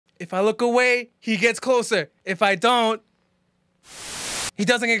If I look away, he gets closer. If I don't, he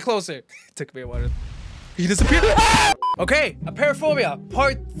doesn't get closer. It took me a while. He disappeared. Okay, Apeirophobia,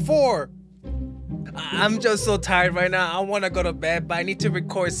 part 4. I'm just so tired right now. I want to go to bed, but I need to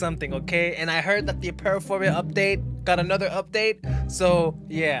record something, okay? And I heard that the Apeirophobia update got another update, so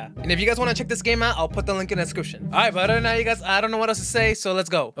yeah. And if you guys want to check this game out, I'll put the link in the description. All right, but other than that, you guys, I don't know what else to say, so let's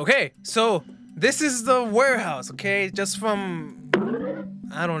go. Okay, so this is the warehouse, okay? Just from...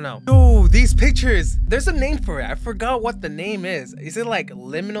 I don't know. Ooh, these pictures. There's a name for it. I forgot what the name is. Is it like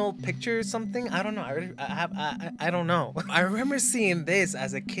liminal picture or something? I don't know. I don't know. I remember seeing this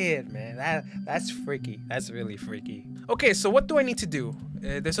as a kid, man. That's freaky. That's really freaky. Okay, so what do I need to do?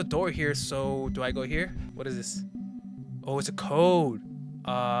 There's a door here, so do I go here? What is this? Oh, it's a code.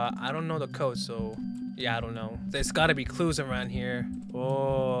 I don't know the code, so yeah, I don't know. There's gotta be clues around here.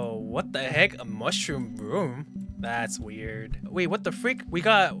 Oh, what the heck? A mushroom room? That's weird. Wait, what the frick? We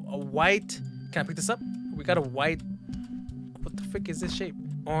got a white... Can I pick this up? We got a white... What the frick is this shape?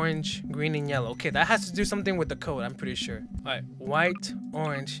 Orange, green, and yellow. Okay, that has to do something with the code, I'm pretty sure. Alright, white,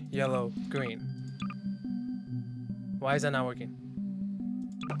 orange, yellow, green. Why is that not working?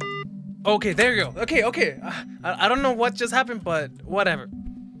 Okay, there you go. Okay. I don't know what just happened, but whatever.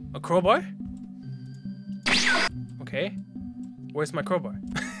 A crowbar? Okay. Where's my crowbar?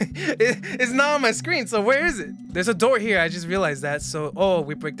 It's not on my screen, so where is it? There's a door here, I just realized that. So, oh,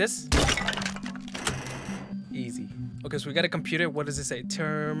 we break this? Easy. Okay, so we got a computer. What does it say?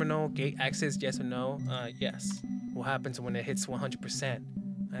 Terminal, gate access, yes or no? Yes. What happens when it hits 100%?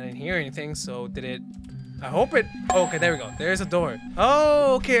 I didn't hear anything, so did it... I hope it... Oh, okay, there we go. There's a door.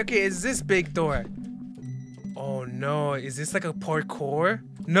 Oh, okay. Is this big door? Oh, no. Is this like a parkour?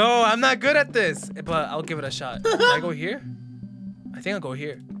 No, I'm not good at this, but I'll give it a shot. Can I go here? I think I'll go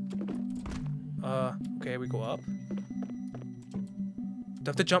here. Okay, we go up. Do I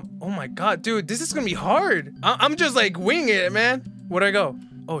have to jump? Oh my god, dude, this is gonna be hard. I'm just like winging it, man. Where'd I go?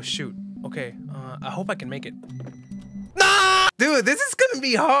 Oh shoot. Okay, I hope I can make it. Nah! Dude, this is gonna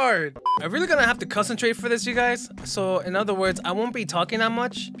be hard. I'm really gonna have to concentrate for this, you guys. So, in other words, I won't be talking that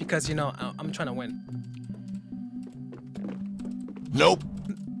much because, you know, I'm trying to win. Nope.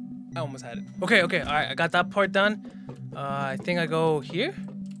 I almost had it. Okay, all right, I got that part done. I think I go here?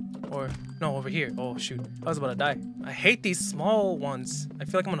 Or, no, over here. Oh, shoot. I was about to die. I hate these small ones. I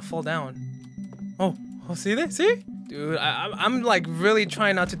feel like I'm gonna fall down. Oh, see that? See? Dude, I'm like really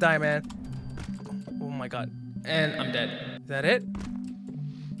trying not to die, man. Oh my god. And I'm dead. Is that it?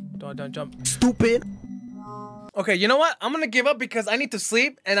 Don't jump. Stupid. Okay, you know what? I'm gonna give up because I need to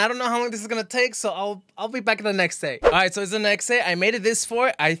sleep and I don't know how long this is gonna take, so I'll be back the next day. Alright, so it's the next day. I made it this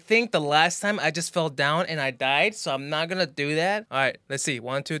far. I think the last time I just fell down and I died, so I'm not gonna do that. Alright, let's see.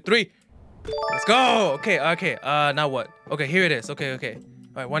 1, 2, 3. Let's go! Okay. Now what? Okay, here it is. Okay.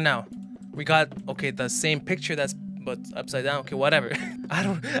 Alright, what now? We got, okay, the same picture but upside down. Okay, whatever. I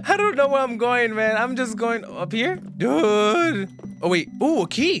don't know where I'm going, man. I'm just going up here? Dude! Oh, wait. Ooh, a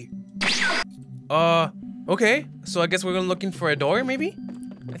key! Okay, so I guess we're looking for a door, maybe?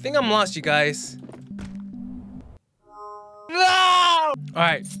 I think I'm lost, you guys. No!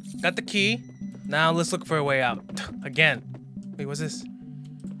 Alright, got the key. Now let's look for a way out. Again. Wait, what's this?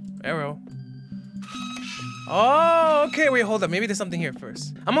 Arrow. Oh, okay, wait, hold up. Maybe there's something here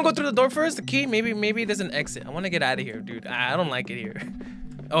first. I'm gonna go through the door first, the key. Maybe there's an exit. I wanna get out of here, dude. I don't like it here.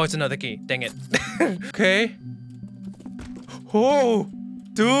 Oh, it's another key. Dang it. Okay. Oh,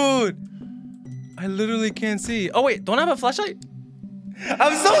 dude. I literally can't see. Oh wait, don't I have a flashlight?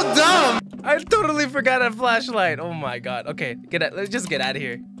 I'm so dumb! I totally forgot a flashlight. Oh my god. Okay, let's just get out of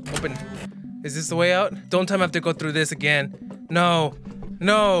here. Open. Is this the way out? Don't tell me I have to go through this again. No.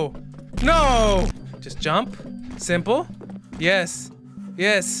 Just jump. Simple. Yes.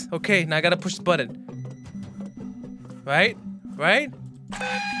 Okay, now I gotta push the button. Right?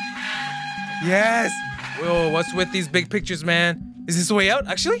 Yes! Whoa, what's with these big pictures, man? Is this the way out,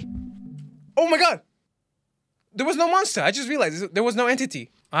 actually? Oh my god! There was no monster. I just realized there was no entity.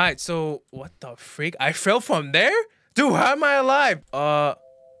 Alright, so what the freak? I fell from there? Dude, how am I alive?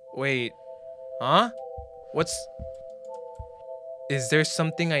 Wait. Huh? Is there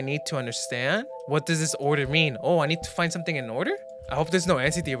something I need to understand? What does this order mean? Oh, I need to find something in order? I hope there's no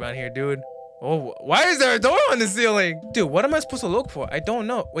entity around here, dude. Oh, why is there a door on the ceiling? Dude, what am I supposed to look for? I don't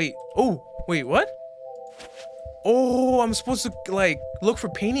know. Wait. Oh, wait, what? Oh, I'm supposed to, like, look for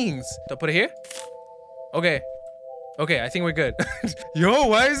paintings. Do I put it here? Okay, I think we're good. Yo,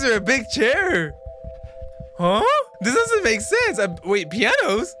 why is there a big chair? Huh? This doesn't make sense. Wait,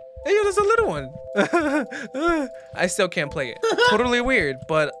 pianos? Hey, yo, there's a little one. I still can't play it. Totally weird,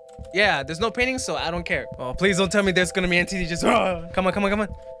 but yeah, there's no paintings, so I don't care. Oh, please don't tell me there's gonna be entity just... Come on.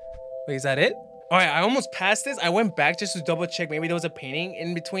 Wait, is that it? All right, I almost passed this. I went back just to double check. Maybe there was a painting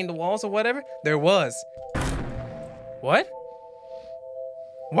in between the walls or whatever. There was. What?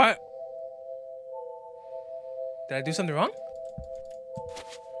 What? Did I do something wrong?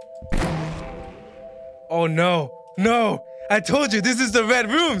 Oh no, no. I told you this is the red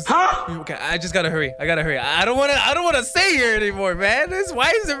rooms. Huh? Okay, I just gotta hurry. I gotta hurry. I don't wanna stay here anymore, man.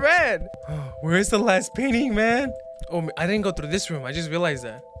 Why is it red? Where's the last painting, man? Oh, I didn't go through this room. I just realized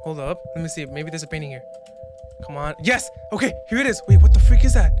that. Hold up. Let me see. Maybe there's a painting here. Come on. Yes. Okay, here it is. Wait, what the freak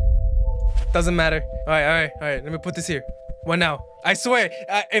is that? Doesn't matter. All right. Let me put this here. What now? I swear,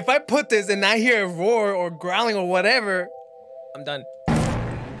 if I put this and I hear a roar or growling or whatever, I'm done.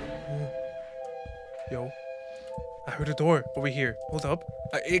 Yo. I heard a door over here. Hold up.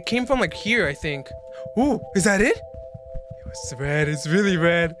 It came from like here, I think. Ooh, is that it? It's red. It's really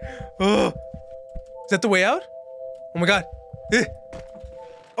red. Oh. Is that the way out? Oh my god.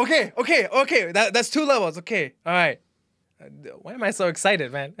 Okay. That's 2 levels. Okay. All right. Why am I so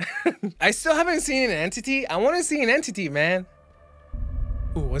excited, man? I still haven't seen an entity. I want to see an entity, man.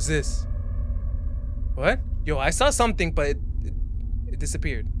 Ooh, what's this? What? Yo, I saw something, but it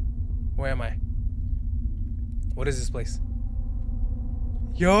disappeared. Where am I? What is this place?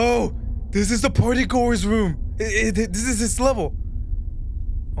 Yo, this is the partygoer's room. This is this level.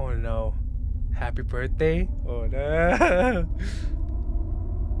 Oh no. Happy birthday. Oh no.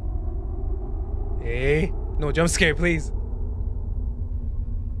 Hey, no jump scare, please.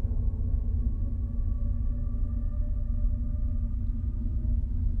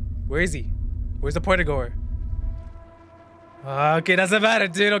 Where is he? Where's the partygoer? Okay, doesn't matter,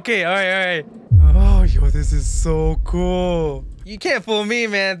 dude. Okay, all right. Oh, yo, this is so cool. You can't fool me,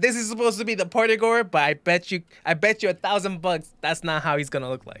 man. This is supposed to be the partygoer, but I bet you $1,000 that's not how he's gonna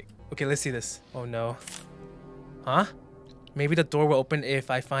look like. Okay, let's see this. Oh no. Huh? Maybe the door will open if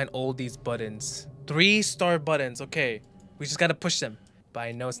I find all these buttons. 3-star buttons. Okay, we just gotta push them. But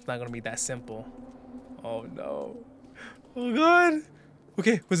I know it's not gonna be that simple. Oh no. Oh god.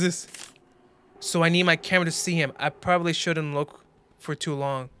 Okay, what's this? So I need my camera to see him. I probably shouldn't look for too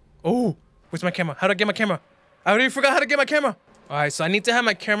long. Oh, where's my camera? How do I get my camera? I already forgot how to get my camera. All right, so I need to have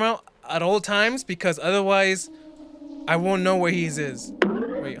my camera at all times because otherwise I won't know where he is.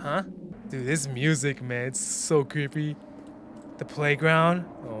 Wait, huh? Dude, this music, man, it's so creepy. The playground.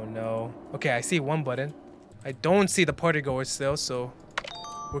 Oh no. Okay, I see 1 button. I don't see the partygoer still, so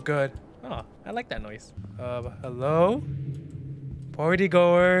we're good. Oh, I like that noise. Hello?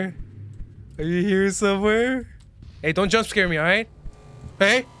 Partygoer? Are you here somewhere? Hey, don't jump scare me, alright?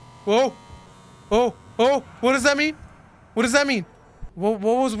 Hey! Whoa! Oh! What does that mean? What does that mean? What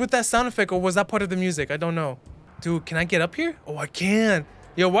was with that sound effect, or was that part of the music? I don't know. Dude, can I get up here? Oh, I can.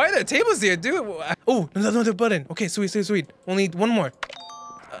 Yo, why are there tables here, dude? Oh, another button. Okay, sweet. Only 1 more.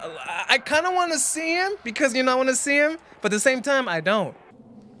 I kind of want to see him because, you know, I want to see him. But at the same time, I don't.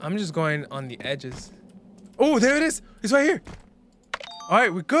 I'm just going on the edges. Oh, there it is. It's right here. All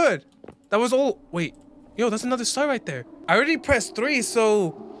right, we're good. That was all. Wait. Yo, that's another star right there. I already pressed 3,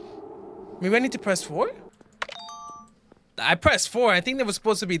 so maybe I need to press 4? I pressed 4. I think there was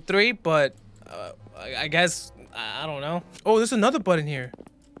supposed to be 3, but I guess I don't know. Oh, there's another button here.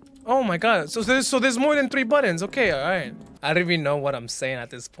 Oh my god. So there's more than 3 buttons. Okay, all right. I don't even know what I'm saying at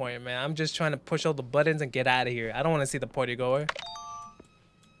this point, man. I'm just trying to push all the buttons and get out of here. I don't want to see the partygoer.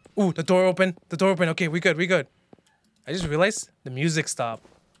 Ooh, the door open. Okay, we good. I just realized the music stopped.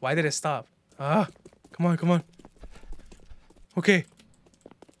 Why did it stop? Come on. Okay.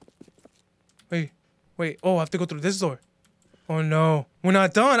 Wait. Oh, I have to go through this door. Oh no, we're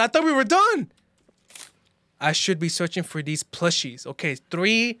not done. I thought we were done. I should be searching for these plushies. Okay,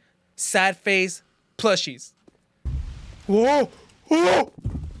 3 sad face plushies. Whoa! I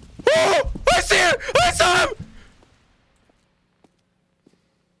see it! I saw him!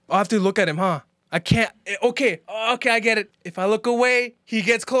 I'll have to look at him, huh? I can't. Okay, I get it. If I look away, he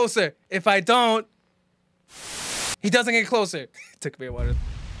gets closer. If I don't, he doesn't get closer. Took me a while.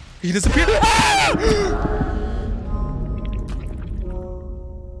 He disappeared.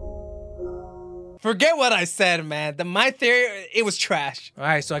 Forget what I said, man. My theory, it was trash. All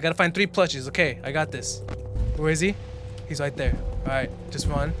right, so I gotta find 3 plushies. Okay, I got this. Where is he? He's right there. All right, just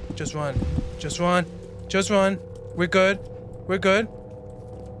run. We're good.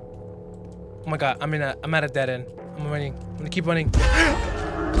 Oh my god, I'm at a dead end. I'm gonna keep running.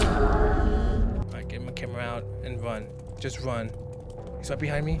 Alright, get my camera out and run. Just run. He's right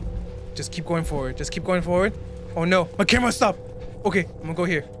behind me. Just keep going forward. Oh no, my camera stopped. Okay, I'm gonna go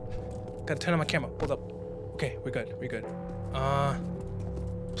here. Gotta turn on my camera. Hold up. Okay, we're good.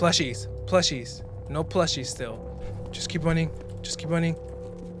 Plushies. No plushies still. Just keep running.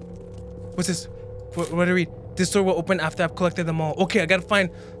 What's this? What do I read? This door will open after I've collected them all. Okay, I gotta find.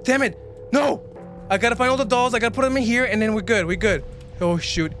 Damn it! No! I gotta find all the dolls. I gotta put them in here, and then we're good. We're good. Oh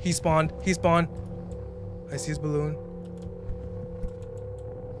shoot! He spawned. He spawned. I see his balloon.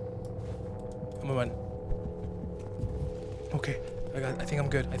 I'm gonna run. Okay, I think I'm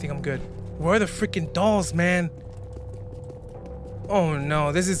good. I think I'm good. Where are the freaking dolls, man? Oh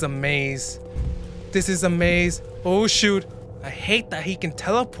no, this is a maze. This is a maze. Oh shoot. I hate that he can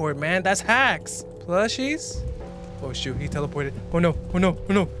teleport, man. That's hacks. Plushies? Oh shoot, he teleported. Oh no, oh no,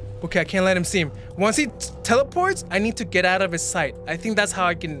 oh no. Okay, I can't let him see him. Once he teleports, I need to get out of his sight. I think that's how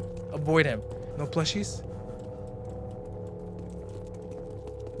I can avoid him. No plushies?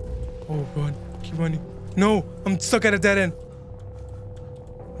 Oh, run. Keep running. No, I'm stuck at a dead end.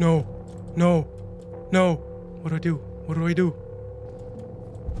 No, no, no. What do I do? What do I do?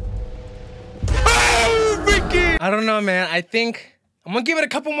 Oh, freaking! I don't know, man. I think I'm gonna give it a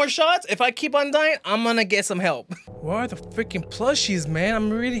couple more shots. If I keep on dying, I'm gonna get some help. Where are the freaking plushies, man?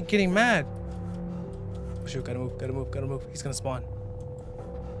 I'm really getting mad. Oh, shoot, gotta move, gotta move, gotta move. He's gonna spawn.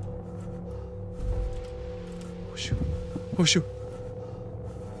 Oh, shoot. Oh, shoot.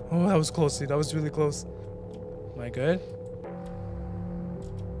 Oh, that was close, dude. That was really close. Am I good?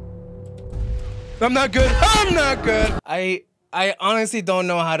 I'm not good. I'm not good. I honestly don't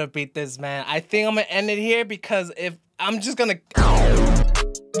know how to beat this, man. I think I'm gonna end it here because if I'm just gonna...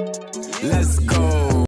 Let's go.